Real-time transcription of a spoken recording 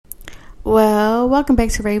Well, welcome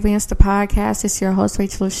back to Ravens, the podcast. It's your host,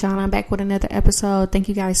 Rachel O'Shawn. I'm back with another episode. Thank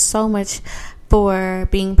you guys so much for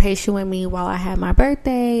being patient with me while I had my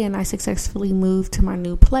birthday and I successfully moved to my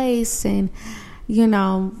new place. And, you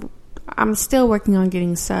know, I'm still working on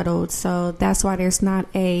getting settled. So that's why there's not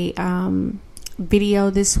a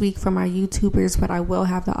video this week for my YouTubers, but I will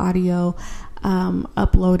have the audio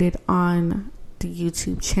uploaded on the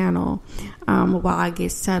YouTube channel while I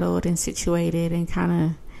get settled and situated and kind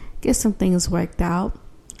of get some things worked out.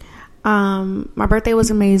 My birthday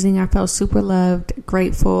was amazing. I felt super loved,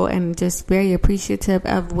 grateful, and just very appreciative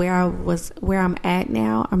of where I'm at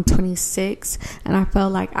now. I'm 26, and I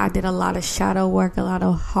felt like I did a lot of shadow work, a lot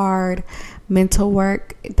of hard mental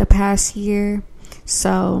work the past year.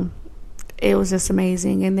 So it was just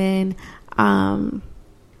amazing. And then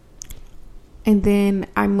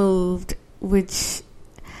I moved, which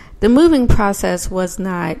the moving process was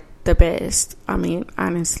not the best. I mean,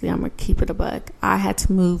 honestly, I'm gonna keep it a buck. I had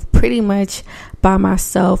to move pretty much by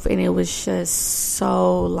myself, and it was just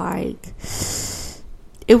so like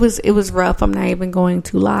it was rough. I'm not even going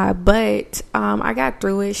to lie, but I got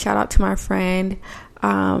through it. Shout out to my friend.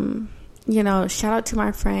 Shout out to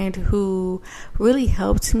my friend who really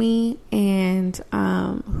helped me and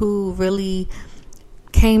who really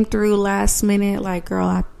came through last minute. Like,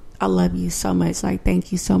 girl, I love you so much. Like,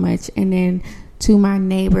 thank you so much. And then to my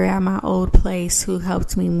neighbor at my old place who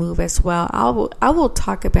helped me move as well. I will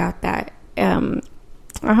talk about that. I'm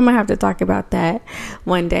gonna have to talk about that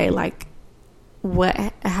one day, like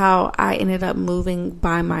how I ended up moving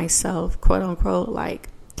by myself, quote unquote. Like,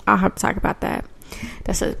 I'll have to talk about that.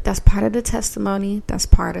 That's part of the testimony. That's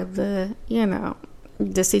part of the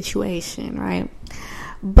the situation, right?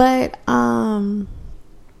 But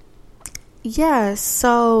yeah,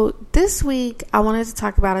 so this week I wanted to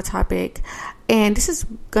talk about a topic, and this is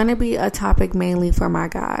going to be a topic mainly for my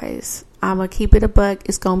guys. I'm going to keep it a buck.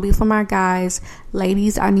 It's going to be for my guys.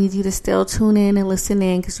 Ladies, I need you to still tune in and listen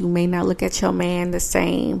in, because you may not look at your man the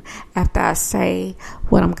same after I say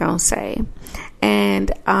what I'm going to say.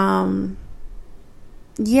 And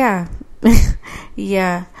yeah.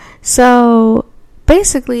 Yeah. So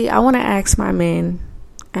basically, I want to ask my men,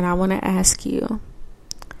 and I want to ask you,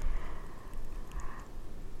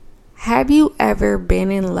 have you ever been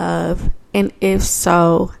in love? And if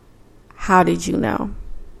so, how did you know?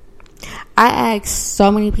 I asked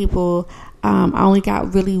so many people. I only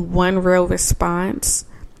got really one real response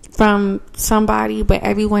from somebody, but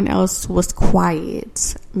everyone else was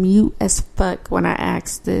quiet, mute as fuck when I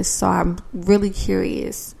asked this. So I'm really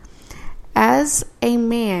curious. As a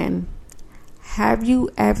man, have you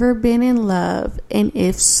ever been in love? And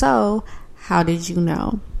if so, how did you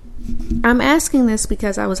know? I'm asking this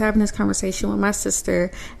because I was having this conversation with my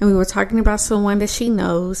sister, and we were talking about someone that she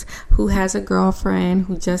knows who has a girlfriend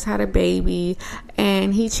who just had a baby,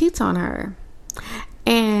 and he cheats on her.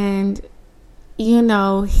 And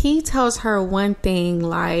he tells her one thing,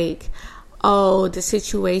 like, oh, the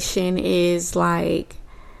situation is like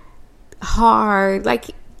hard.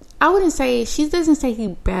 Like, I wouldn't say, she doesn't say he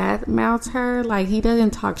bad mouths her, like he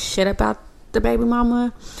doesn't talk shit about the baby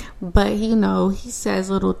mama, but he says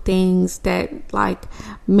little things that like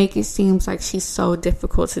make it seem like she's so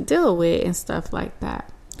difficult to deal with and stuff like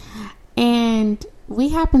that. And we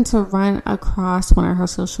happened to run across one of her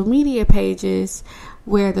social media pages,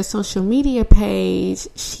 where the social media page,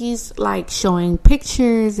 she's like showing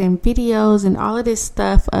pictures and videos and all of this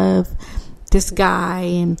stuff of this guy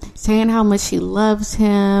and saying how much she loves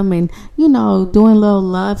him, and doing little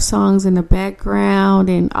love songs in the background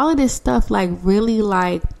and all of this stuff, like really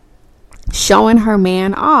like showing her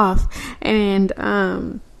man off.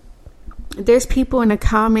 And there's people in the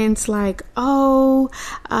comments like, how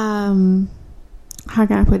can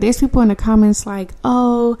I put it? There's people in the comments like,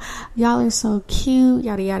 oh, y'all are so cute,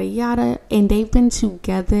 yada yada yada. And they've been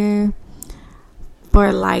together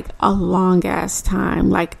for like a long ass time.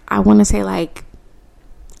 Like, I want to say like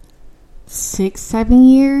 6-7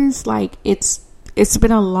 years. Like, it's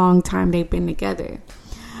been a long time they've been together.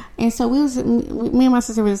 And so me and my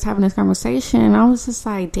sister were just having this conversation, and I was just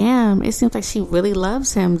like, damn, it seems like she really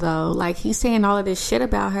loves him though. Like, he's saying all of this shit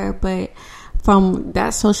about her, but from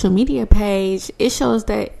that social media page, it shows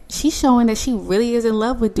that she's showing that she really is in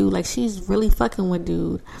love with dude. Like, she's really fucking with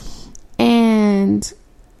dude. And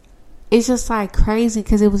it's just like crazy,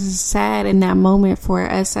 because it was sad in that moment for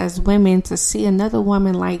us as women to see another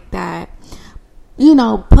woman like that,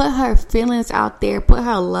 put her feelings out there, put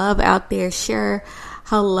her love out there, share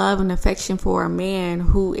her love and affection for a man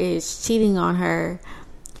who is cheating on her.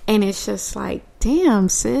 And it's just like, damn,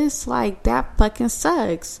 sis, like, that fucking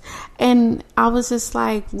sucks. And I was just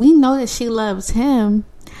like, we know that she loves him,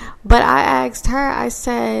 But I asked her, I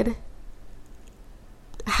said,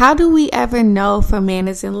 how do we ever know if a man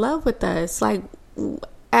is in love with us? Like,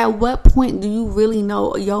 at what point do you really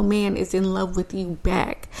know your man is in love with you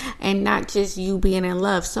back and not just you being in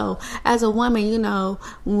love? So as a woman, you know,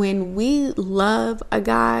 when we love a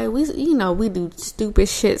guy, we do stupid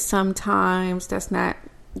shit sometimes that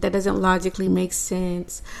doesn't logically make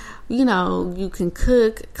sense. You know, you can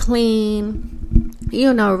cook, clean,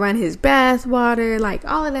 you know, run his bath water, like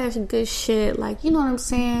all of that good shit. Like, you know what I'm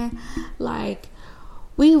saying? Like,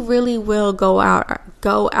 we really will go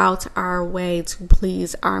out our way to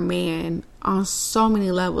please our man on so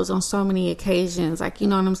many levels, on so many occasions. Like, you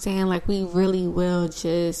know what I'm saying? Like, we really will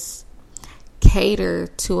just cater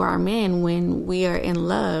to our men when we are in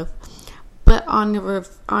love. But on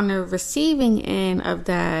the receiving end of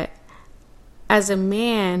that, as a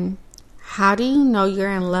man, how do you know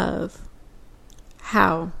you're in love?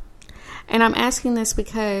 How? And I'm asking this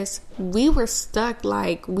because we were stuck,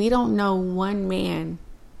 like, we don't know one man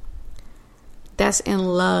that's in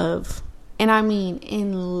love, and I mean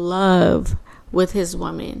in love with his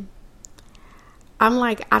woman. I'm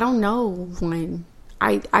like, I don't know one.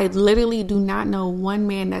 I literally do not know one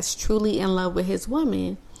man that's truly in love with his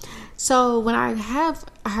woman. So when I have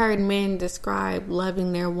heard men describe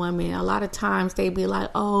loving their woman, a lot of times they be like,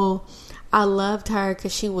 oh, I loved her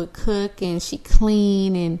because she would cook and she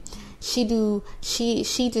clean and she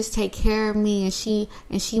just take care of me and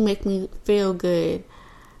she make me feel good.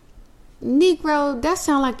 Negro, that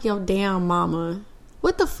sound like your damn mama.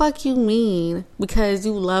 What the fuck you mean? Because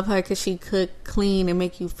you love her because she cook, clean, and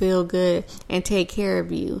make you feel good and take care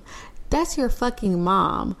of you. That's your fucking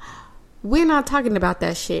mom. We're not talking about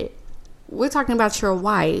that shit. We're talking about your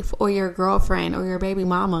wife or your girlfriend or your baby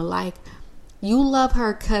mama. Like, you love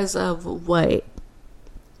her because of what?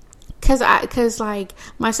 Because like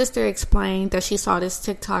my sister explained that she saw this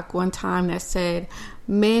TikTok one time that said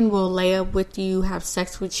men will lay up with you, have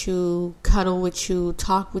sex with you, cuddle with you,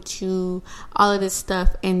 talk with you, all of this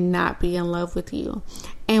stuff, and not be in love with you.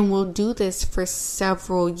 And will do this for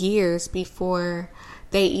several years before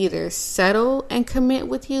they either settle and commit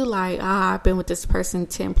with you, like, I've been with this person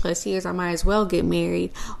 10 plus years, I might as well get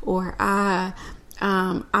married, or I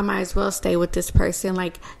might as well stay with this person.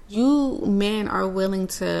 Like, you men are willing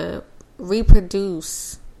to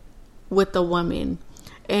reproduce with the woman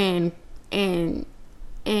and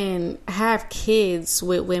have kids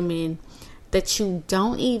with women that you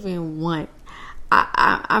don't even want.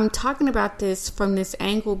 I'm talking about this from this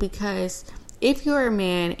angle because if you're a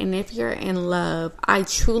man and if you're in love, I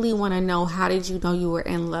truly want to know, how did you know you were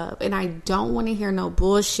in love? And I don't want to hear no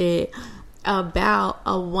bullshit about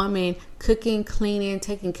a woman cooking, cleaning,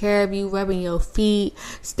 taking care of you, rubbing your feet,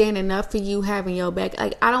 standing up for you, having your back.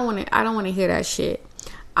 Like, I don't want to hear that shit.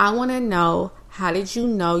 I want to know, how did you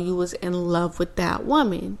know you was in love with that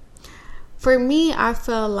woman? For me, I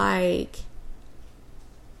feel like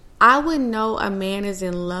I would know a man is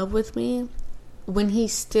in love with me when he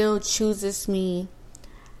still chooses me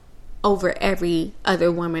over every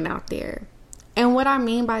other woman out there. And what I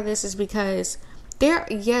mean by this is because there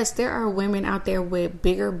are women out there with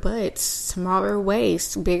bigger butts, smaller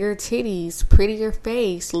waists, bigger titties, prettier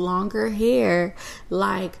face, longer hair.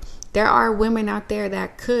 Like, there are women out there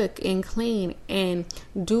that cook and clean and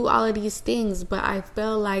do all of these things, but I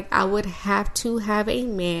feel like I would have to have a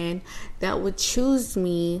man that would choose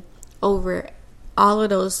me over all of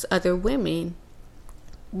those other women,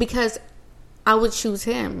 because I would choose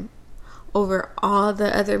him over all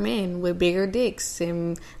the other men with bigger dicks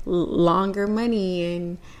and longer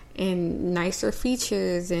money and nicer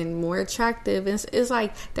features and more attractive. And it's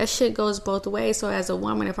like, that shit goes both ways. So as a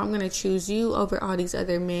woman, if I'm going to choose you over all these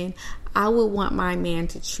other men, I would want my man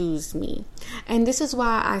to choose me. And this is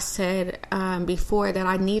why I said before that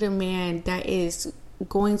I need a man that is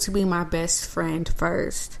going to be my best friend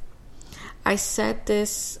first. I said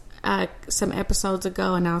this some episodes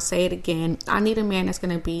ago, and I'll say it again. I need a man that's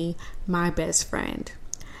going to be my best friend,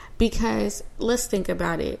 because let's think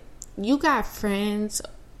about it. You got friends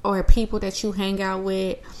or people that you hang out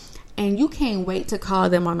with, and you can't wait to call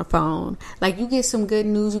them on the phone. Like, you get some good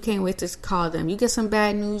news, you can't wait to call them. You get some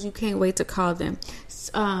bad news, you can't wait to call them.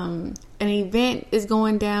 An event is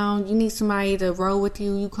going down, you need somebody to roll with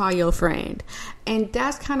you, you call your friend. And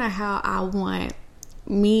that's kind of how I want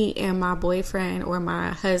me and my boyfriend or my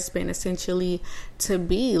husband essentially to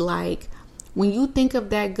be. Like, when you think of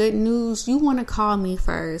that good news, you want to call me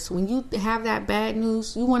first. When you have that bad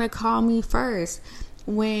news, you want to call me first.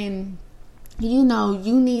 When you know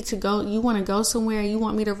you need to go, you want to go somewhere, you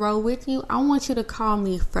want me to roll with you, I want you to call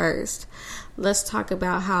me first. Let's talk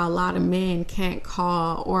about how a lot of men can't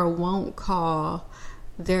call or won't call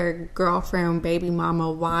their girlfriend, baby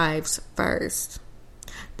mama, wives first.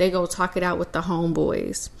 They go talk it out with the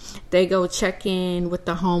homeboys. They go check in with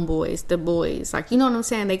the homeboys, the boys. Like, you know what I'm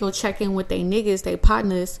saying? They go check in with their niggas, their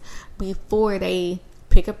partners, before they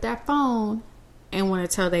pick up that phone and want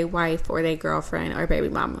to tell their wife or their girlfriend or baby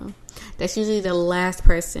mama. That's usually the last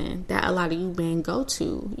person that a lot of you men go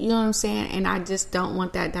to. You know what I'm saying? And I just don't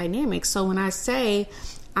want that dynamic. So when I say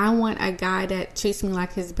I want a guy that treats me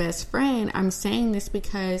like his best friend, I'm saying this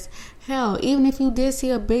because, hell, even if you did see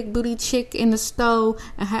a big booty chick in the stove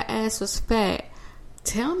and her ass was fat,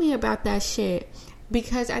 tell me about that shit.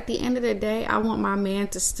 Because at the end of the day, I want my man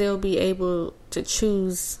to still be able to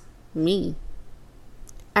choose me.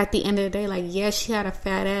 At the end of the day, like, yes, she had a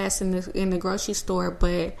fat ass in the grocery store,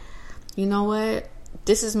 but you know what?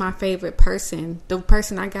 This is my favorite person. The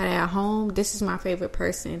person I got at home, this is my favorite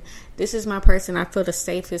person. This is my person I feel the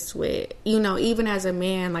safest with. You know, even as a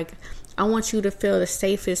man, like, I want you to feel the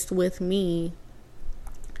safest with me.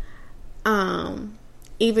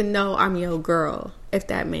 Even though I'm your girl, if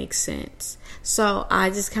that makes sense. So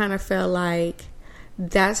I just kind of feel like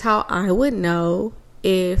that's how I would know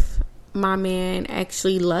if my man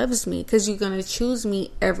actually loves me, because you're going to choose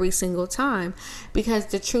me every single time. Because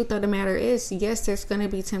the truth of the matter is, yes, there's going to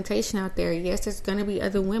be temptation out there. Yes, there's going to be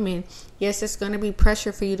other women. Yes, there's going to be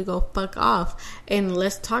pressure for you to go fuck off. And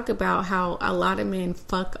let's talk about how a lot of men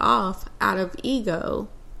fuck off out of ego,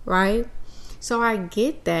 right? So I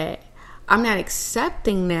get that. I'm not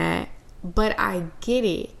accepting that, but I get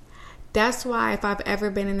it. That's why if I've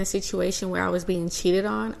ever been in a situation where I was being cheated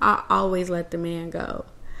on, I always let the man go.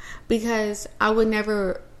 Because I would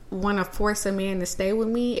never want to force a man to stay with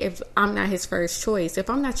me if I'm not his first choice. If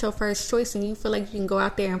I'm not your first choice and you feel like you can go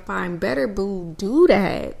out there and find better, boo, do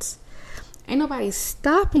that. Ain't nobody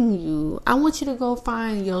stopping you. I want you to go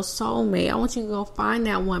find your soulmate. I want you to go find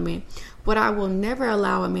that woman. What I will never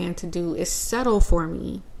allow a man to do is settle for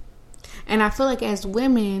me. And I feel like as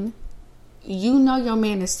women, you know your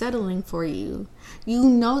man is settling for you. You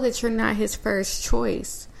know that you're not his first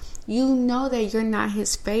choice. You know that you're not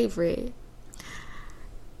his favorite.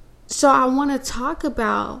 So I want to talk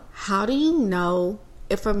about, how do you know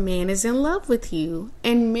if a man is in love with you?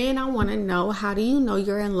 And men, I want to know, how do you know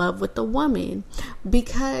you're in love with a woman?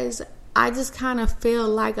 Because I just kind of feel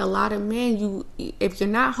like a lot of men, if you're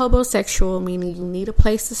not homosexual, meaning you need a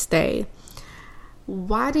place to stay,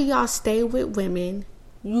 why do y'all stay with women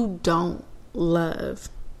you don't love?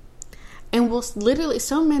 And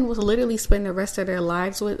some men will literally spend the rest of their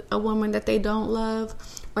lives with a woman that they don't love,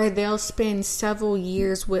 or they'll spend several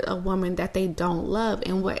years with a woman that they don't love.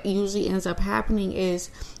 And what usually ends up happening is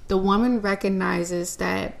the woman recognizes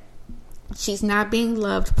that she's not being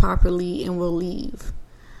loved properly and will leave.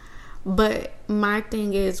 But my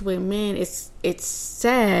thing is, with men, it's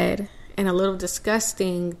sad and a little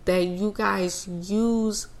disgusting that you guys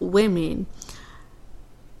use women.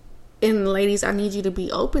 And ladies, I need you to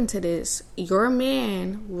be open to this. Your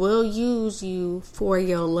man will use you for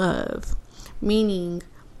your love. Meaning,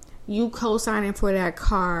 you co-signing for that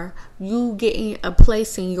car, you getting a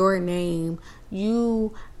place in your name,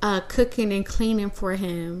 you cooking and cleaning for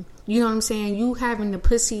him. You know what I'm saying? You having the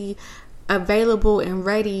pussy available and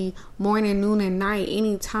ready morning, noon, and night,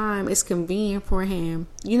 anytime it's convenient for him.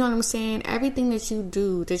 You know what I'm saying? Everything that you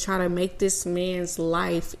do to try to make this man's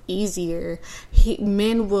life easier,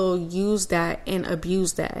 men will use that and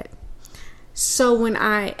abuse that. So when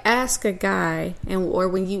I ask a guy, or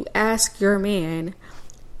when you ask your man,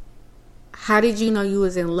 how did you know you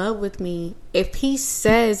was in love with me? If he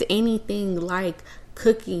says anything like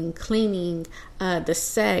cooking, cleaning, the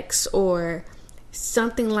sex, or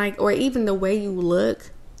something like, or even the way you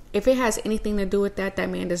look, if it has anything to do with that, that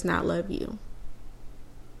man does not love you.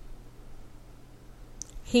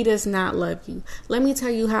 He does not love you. Let me tell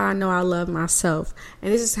you how I know I love myself.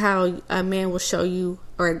 And this is how a man will show you,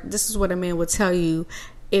 or this is what a man will tell you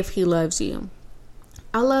if he loves you.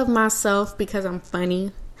 I love myself because I'm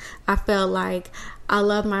funny. I feel like I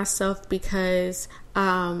love myself because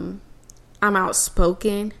I'm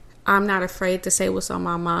outspoken. I'm not afraid to say what's on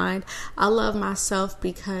my mind. I love myself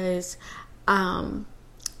because I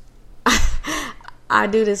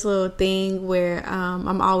do this little thing where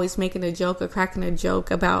I'm always making a joke or cracking a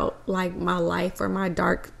joke about like my life or my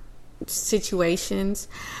dark situations.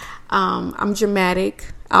 I'm dramatic.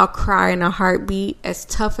 I'll cry in a heartbeat. As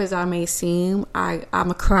tough as I may seem,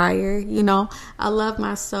 I'm a crier, you know. I love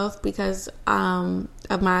myself because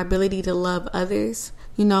of my ability to love others.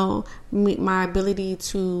 You know, my ability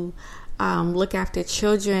to look after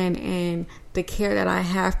children and the care that I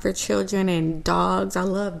have for children and dogs. I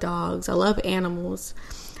love dogs. I love animals.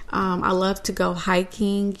 I love to go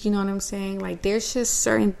hiking. You know what I'm saying? Like, there's just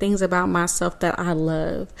certain things about myself that I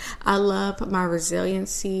love. I love my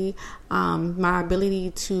resiliency, my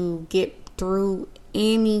ability to get through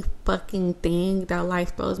any fucking thing that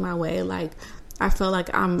life throws my way. Like, I feel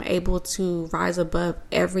like I'm able to rise above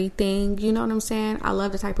everything. You know what I'm saying? I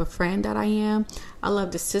love the type of friend that I am. I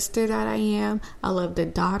love the sister that I am. I love the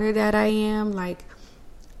daughter that I am. Like,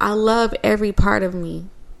 I love every part of me.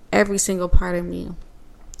 Every single part of me.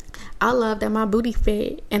 I love that my booty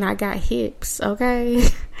fit and I got hips, okay?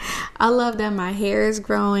 I love that my hair is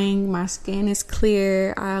growing. My skin is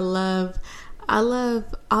clear. I love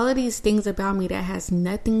all of these things about me that has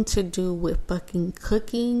nothing to do with fucking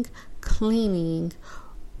cooking, cleaning,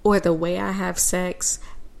 or the way I have sex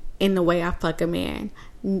and the way I fuck a man.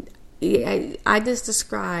 I just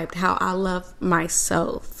described how I love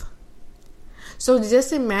myself. So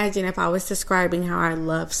just imagine if I was describing how I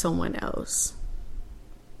love someone else.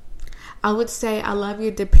 I would say I love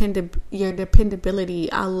your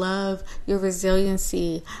dependability. I love your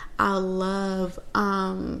resiliency. I love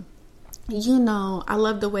I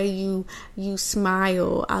love the way you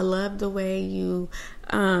smile. I love the way you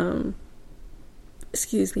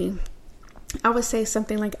excuse me. I would say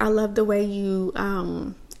something like, I love the way you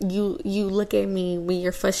look at me when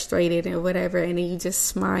you're frustrated and whatever, and then you just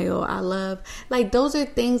smile. I love, like, those are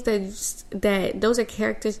things that those are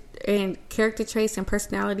character traits and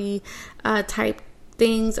personality type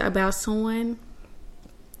things about someone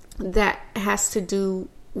that has to do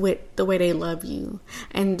with the way they love you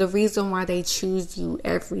and the reason why they choose you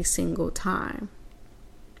every single time.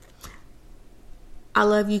 I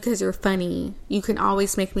love you because you're funny. You can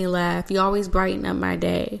always make me laugh. You always brighten up my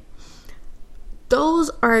day. Those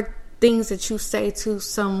are things that you say to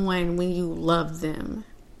someone when you love them.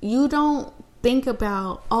 You don't think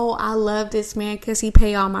about, oh, I love this man because he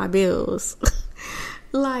pay all my bills.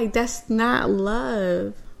 Like, that's not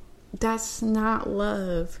love. That's not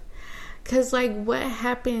love. Because, like, what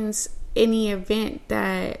happens in the event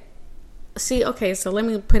that... See, okay, so let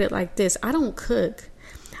me put it like this. I don't cook.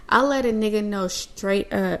 I let a nigga know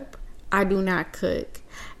straight up, I do not cook.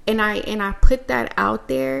 And I put that out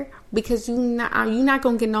there because you're not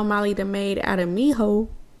gonna get no Molly the maid out of me, ho.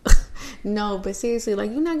 No, but seriously,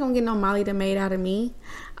 like, you're not gonna get no Molly the maid out of me.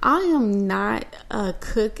 I am not a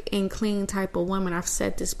cook and clean type of woman. I've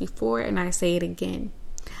said this before and I say it again.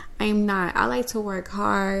 I am not. I like to work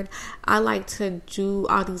hard. I like to do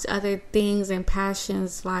all these other things and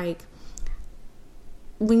passions. Like,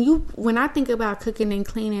 when I think about cooking and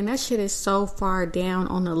cleaning, that shit is so far down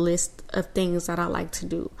on the list of things that I like to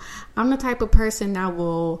do. I'm the type of person that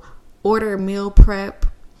will order meal prep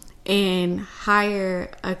and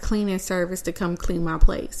hire a cleaning service to come clean my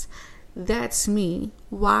place. That's me.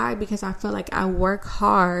 Why? Because I feel like I work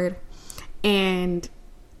hard and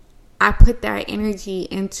I put that energy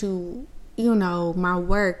into, my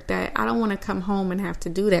work, that I don't want to come home and have to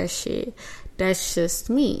do that shit. That's just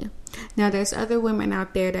me. Now, there's other women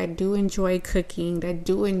out there that do enjoy cooking, that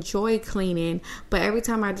do enjoy cleaning, but every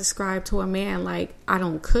time I describe to a man, like, I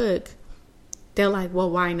don't cook, they're like, well,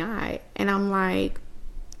 why not? And I'm like,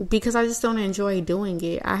 because I just don't enjoy doing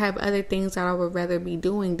it. I have other things that I would rather be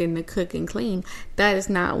doing than to cook and clean. That is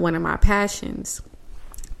not one of my passions.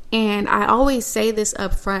 And I always say this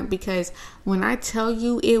up front because when I tell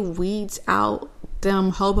you, it weeds out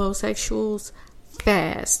them homosexuals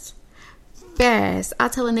fast. I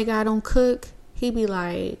tell a nigga I don't cook, he be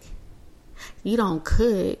like, you don't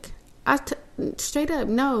cook? Straight up,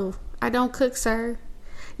 no, I don't cook, sir.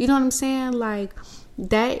 You know what I'm saying? Like,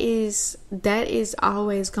 that is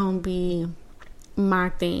always gonna be my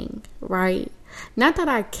thing, right? Not that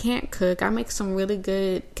I can't cook. I make some really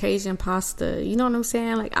good Cajun pasta. You know what I'm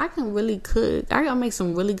saying? Like, I can really cook. I can make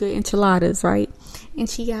some really good enchiladas, right?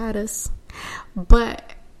 Enchiladas. But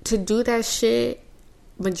to do that shit,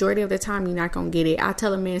 majority of the time, you're not going to get it. I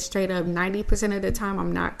tell a man straight up, 90% of the time,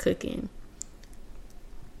 I'm not cooking.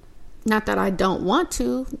 Not that I don't want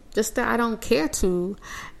to, just that I don't care to.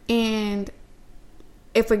 And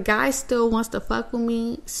if a guy still wants to fuck with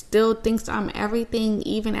me, still thinks I'm everything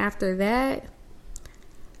even after that,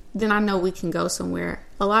 then I know we can go somewhere.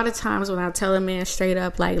 A lot of times when I tell a man straight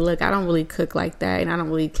up, like, look, I don't really cook like that and I don't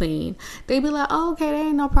really clean, they be like, oh, okay, that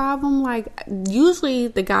ain't no problem. Like, usually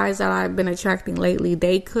the guys that I've been attracting lately,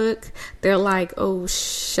 they cook. They're like, oh,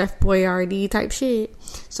 Chef Boyardee type shit.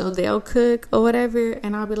 So they'll cook or whatever,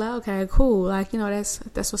 and I'll be like, okay, cool. Like,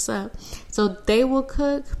 that's what's up. So they will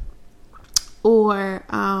cook. Or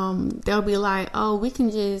they'll be like, oh, we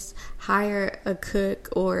can just hire a cook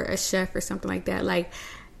or a chef or something like that. Like,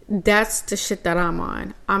 that's the shit that I'm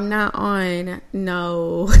on. I'm not on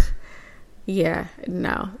no. Yeah,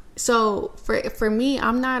 no. So for me,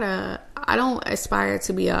 I don't aspire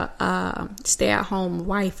to be a stay-at-home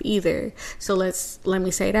wife either. So let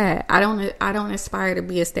me say that. I don't aspire to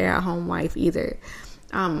be a stay-at-home wife either.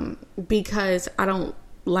 Because I don't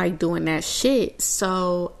like doing that shit.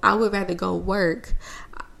 So I would rather go work.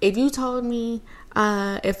 If you told me,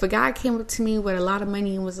 if a guy came up to me with a lot of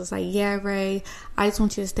money and was just like, yeah, Ray, I just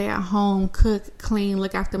want you to stay at home, cook, clean,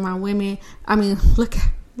 look after my women. I mean, look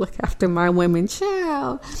after my women,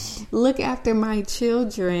 child. Look after my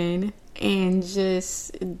children and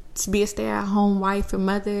just be a stay-at-home wife and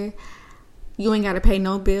mother. You ain't got to pay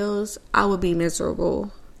no bills. I would be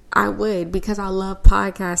miserable. I would, because I love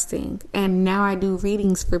podcasting. And now I do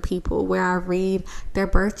readings for people where I read their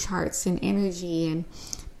birth charts and energy and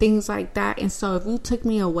things like that. And so if you took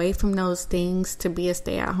me away from those things to be a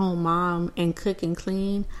stay-at-home mom and cook and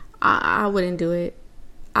clean, I wouldn't do it.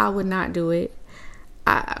 I would not do it.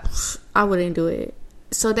 I wouldn't do it.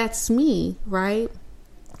 So that's me, right?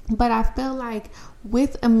 But I feel like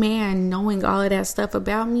with a man knowing all of that stuff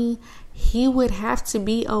about me, he would have to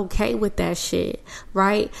be okay with that shit,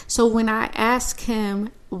 right? So when I ask him,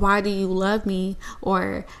 why do you love me?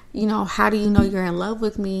 Or, how do you know you're in love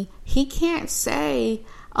with me? He can't say,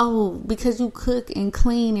 oh, because you cook and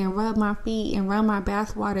clean and rub my feet and run my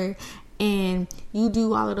bath water and you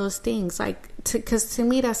do all of those things. Because to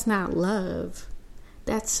me, that's not love.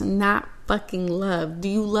 That's not fucking love. Do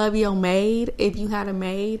you love your maid? If you had a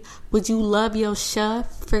maid, would you love your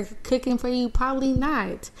chef for cooking for you? Probably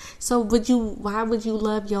not. So why would you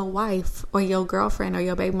love your wife or your girlfriend or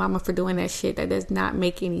your baby mama for doing that shit? That does not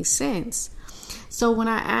make any sense. So when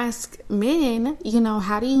I ask men,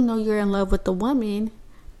 how do you know you're in love with the woman?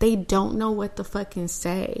 They don't know what to fucking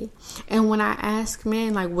say. And when I ask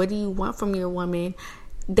men, like, what do you want from your woman?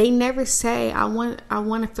 They never say, I want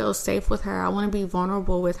to feel safe with her. I want to be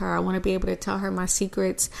vulnerable with her. I want to be able to tell her my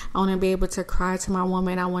secrets. I want to be able to cry to my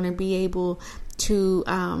woman. I want to be able to,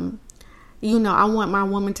 I want my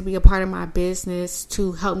woman to be a part of my business,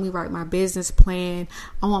 to help me write my business plan.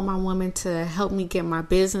 I want my woman to help me get my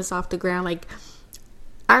business off the ground. Like,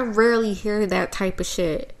 I rarely hear that type of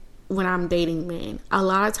shit when I'm dating men. A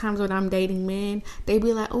lot of times when I'm dating men, they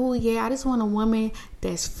be like, oh yeah, I just want a woman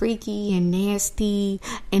that's freaky and nasty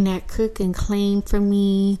and that cook and clean for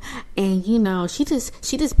me, and she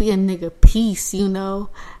just be a nigga piece, and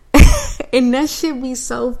that shit be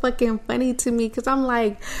so fucking funny to me, because I'm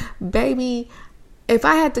like, baby, if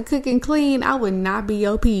I had to cook and clean, I would not be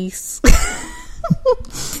your piece.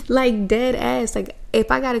 Like, dead ass. Like,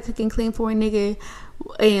 if I gotta cook and clean for a nigga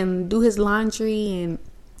and do his laundry and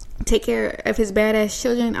take care of his badass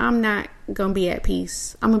children, I'm not gonna be at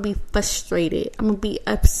peace. I'm gonna be frustrated. I'm gonna be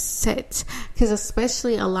upset, because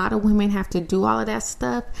especially a lot of women have to do all of that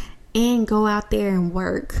stuff and go out there and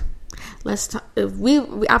work. Let's talk.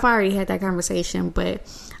 I've already had that conversation, but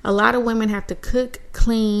a lot of women have to cook,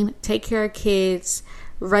 clean, take care of kids,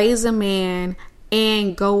 raise a man,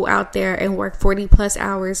 and go out there and work 40 plus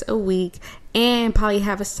hours a week, and probably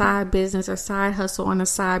have a side business or side hustle on the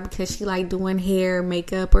side because she like doing hair,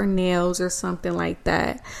 makeup, or nails or something like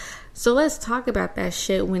that. So let's talk about that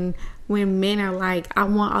shit when men are like, I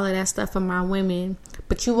want all of that stuff from my women,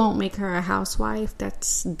 but you won't make her a housewife.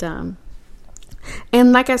 That's dumb.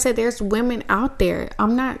 And like I said, there's women out there.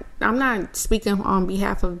 I'm not speaking on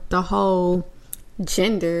behalf of the whole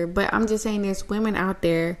gender, but I'm just saying there's women out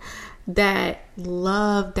there that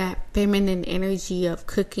love that feminine energy of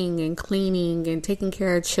cooking and cleaning and taking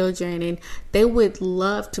care of children, and they would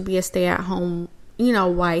love to be a stay-at-home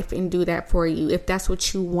wife and do that for you if that's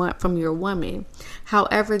what you want from your woman.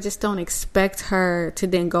 However, just don't expect her to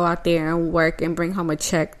then go out there and work and bring home a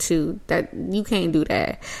check too. That you can't do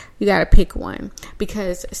that. You gotta pick one,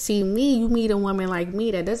 because see, you meet a woman like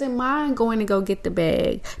me that doesn't mind going to go get the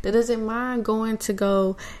bag, that doesn't mind going to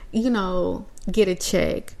go get a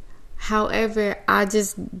check. However, I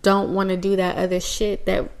just don't want to do that other shit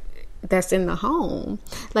that's in the home.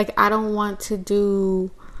 Like, I don't want to do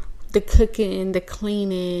the cooking, the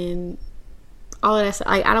cleaning, all of that stuff.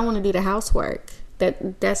 I don't want to do the housework.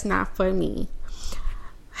 That's not for me.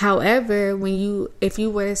 However, if you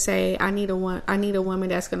were to say, I need a woman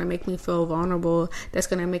that's going to make me feel vulnerable, that's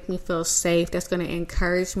going to make me feel safe, that's going to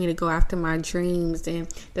encourage me to go after my dreams, and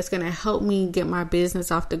that's going to help me get my business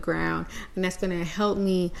off the ground, and that's going to help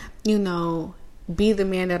me, be the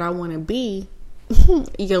man that I want to be,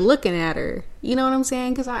 you're looking at her. You know what I'm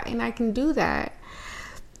saying? I can do that.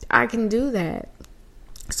 I can do that.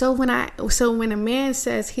 So when a man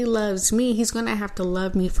says he loves me, he's going to have to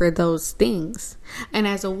love me for those things. And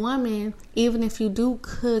as a woman, even if you do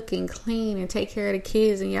cook and clean and take care of the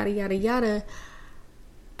kids and yada, yada, yada,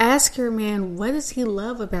 Ask your man, what does he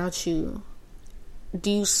love about you? Do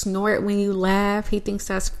you snort when you laugh? He thinks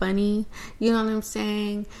that's funny. You know what I'm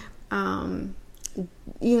saying?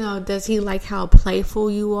 Does he like how playful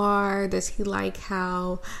you are? Does he like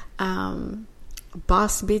how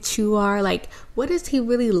boss bitch you are? Like, what does he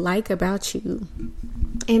really like about you?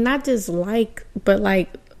 And not just like, but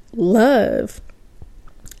like love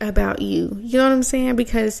about you. You know what I'm saying?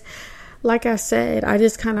 Because like I said, I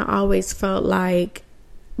just kind of always felt like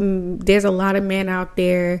there's a lot of men out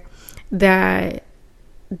there that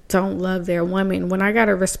don't love their woman. When I got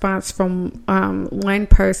a response from one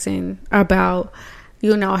person about,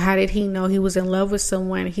 how did he know he was in love with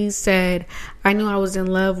someone? He said, I knew I was in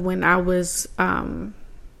love when I was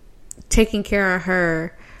taking care of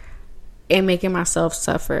her and making myself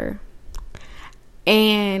suffer.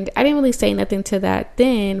 And I didn't really say nothing to that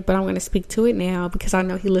then, but I'm going to speak to it now because I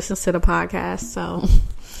know he listens to the podcast. So,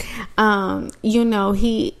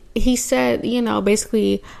 he said,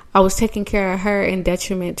 basically I was taking care of her in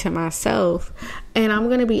detriment to myself. And I'm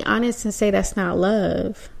going to be honest and say that's not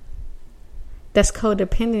love. That's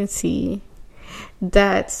codependency.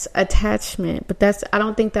 That's attachment. But I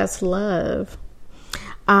don't think that's love.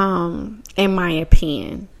 In my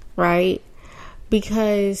opinion, right?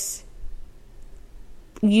 Because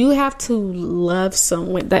you have to love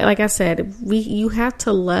someone. Like I said, you have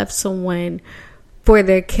to love someone for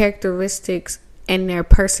their characteristics and their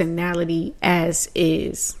personality as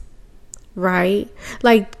is, right?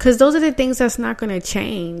 Like, because those are the things that's not going to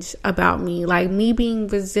change about me. Like me being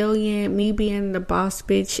resilient, me being the boss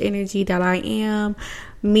bitch energy that I am,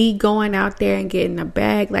 me going out there and getting a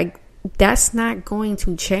bag, like that's not going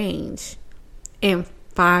to change in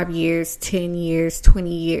 5 years, 10 years,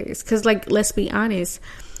 20 years. Because like, let's be honest,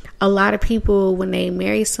 a lot of people, when they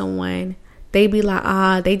marry someone, they be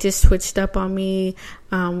like, they just switched up on me.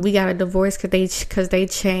 We got a divorce because they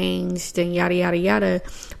changed and yada, yada, yada.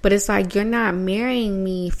 But it's like, you're not marrying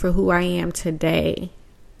me for who I am today.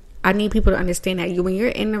 I need people to understand that when you're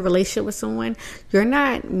in a relationship with someone, you're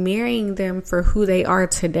not marrying them for who they are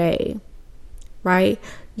today, right?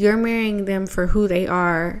 You're marrying them for who they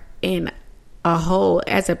are in a whole,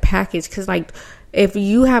 as a package. Because like, if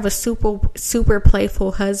you have a super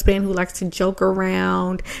playful husband who likes to joke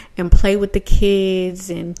around and play with the kids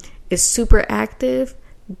and is super active,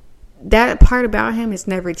 that part about him is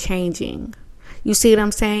never changing. You see what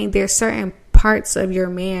I'm saying? There's certain parts of your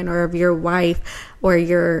man or of your wife or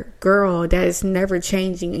your girl that is never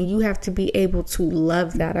changing, and you have to be able to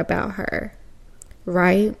love that about her,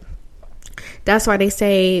 right? That's why they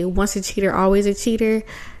say once a cheater, always a cheater.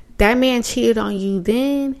 That man cheated on you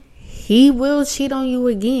then, he will cheat on you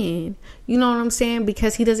again. You know what I'm saying?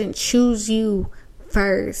 Because he doesn't choose you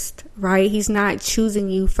first, right? He's not choosing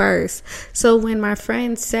you first. So when my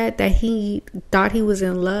friend said that he thought he was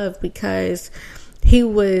in love because he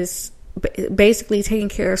was basically taking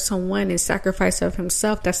care of someone and sacrifice of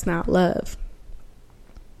himself, that's not love.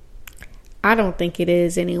 I don't think it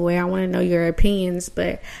is anyway. I want to know your opinions,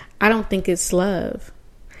 but I don't think it's love.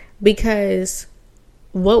 Because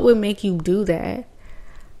what would make you do that?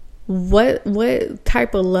 What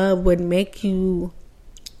type of love would make you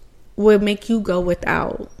go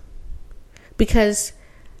without? Because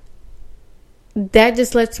that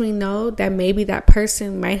just lets me know that maybe that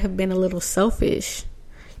person might have been a little selfish.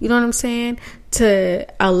 You know what I'm saying? To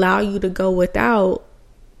allow you to go without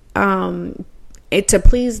it to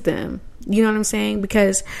please them. You know what I'm saying?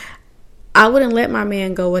 Because I wouldn't let my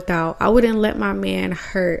man go without. I wouldn't let my man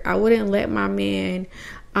hurt. I wouldn't let my man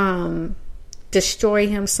destroy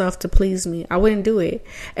himself to please me. I wouldn't do it.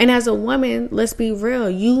 And as a woman, let's be real,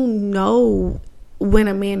 you know when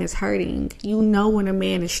a man is hurting. You know when a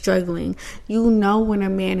man is struggling. You know when a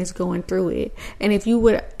man is going through it. And if you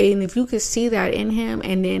could see that in him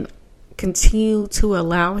and then continue to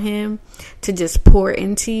allow him to just pour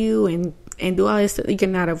into you and do all this, you're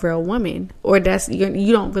not a real woman, or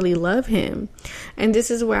you don't really love him. And this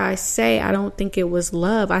is where I say I don't think it was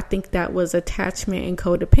love. I think that was attachment and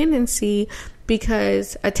codependency,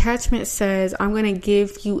 because attachment says I'm going to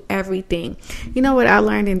give you everything. You know what I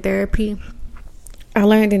learned in therapy? I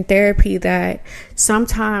learned in therapy that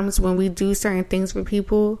sometimes when we do certain things for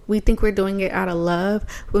people, we think we're doing it out of love,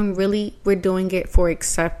 when really we're doing it for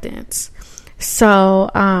acceptance. So,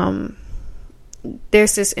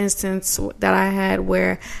 there's this instance that I had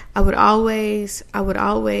where I would always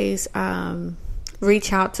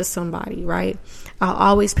reach out to somebody, right? I'll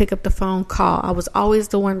always pick up the phone, call. I was always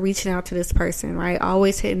the one reaching out to this person, right?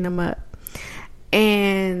 Always hitting them up.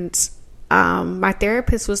 And my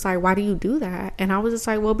therapist was like, why do you do that? And I was just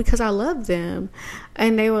like, well, because I love them.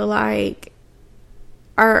 And they were like,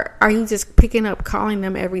 are you just picking up calling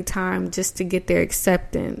them every time just to get their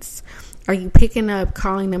acceptance? Are you picking up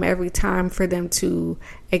calling them every time for them to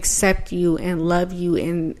accept you and love you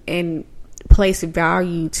and place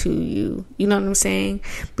value to you? You know what I'm saying?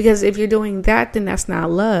 Because if you're doing that, then that's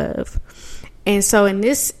not love. And so in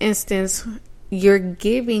this instance, you're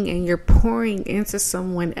giving and you're pouring into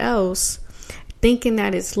someone else thinking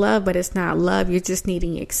that it's love, but it's not love. You're just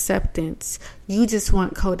needing acceptance. You just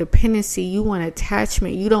want codependency. You want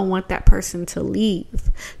attachment. You don't want that person to leave.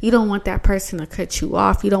 You don't want that person to cut you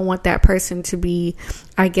off. You don't want that person to be,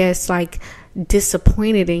 I guess, like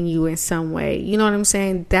disappointed in you in some way. You know what I'm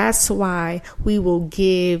saying? That's why we will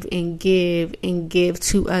give and give and give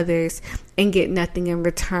to others and get nothing in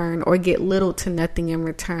return, or get little to nothing in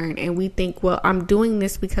return. And we think, well, I'm doing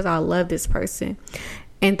this because I love this person.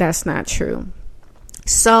 And that's not true.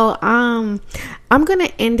 So I'm gonna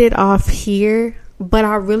end it off here, but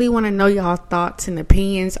I really want to know y'all thoughts and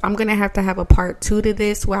opinions. I'm gonna have to have a part 2 to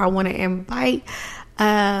this, where I want to invite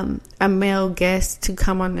a male guest to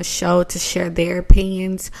come on the show to share their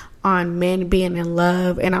opinions on men being in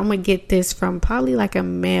love, and I'm gonna get this from probably like a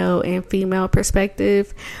male and female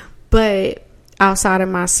perspective, but outside of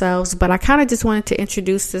myself. But I kind of just wanted to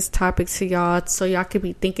introduce this topic to y'all so y'all could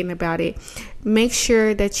be thinking about it. Make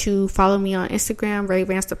sure that you follow me on Instagram, Ray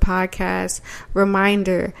Vance the Podcast.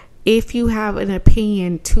 Reminder, if you have an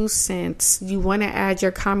opinion, 2 cents, you want to add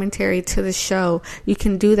your commentary to the show, you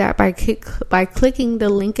can do that by clicking the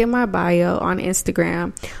link in my bio on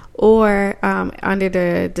Instagram, or under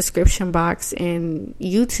the description box in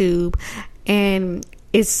YouTube. And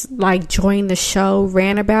it's like join the show,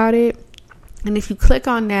 rant about it. And if you click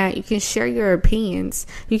on that, you can share your opinions.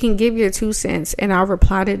 You can give your 2 cents, and I'll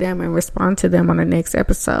reply to them and respond to them on the next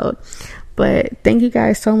episode. But thank you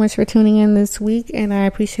guys so much for tuning in this week, and I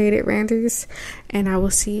appreciate it, Randers. And I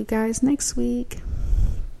will see you guys next week.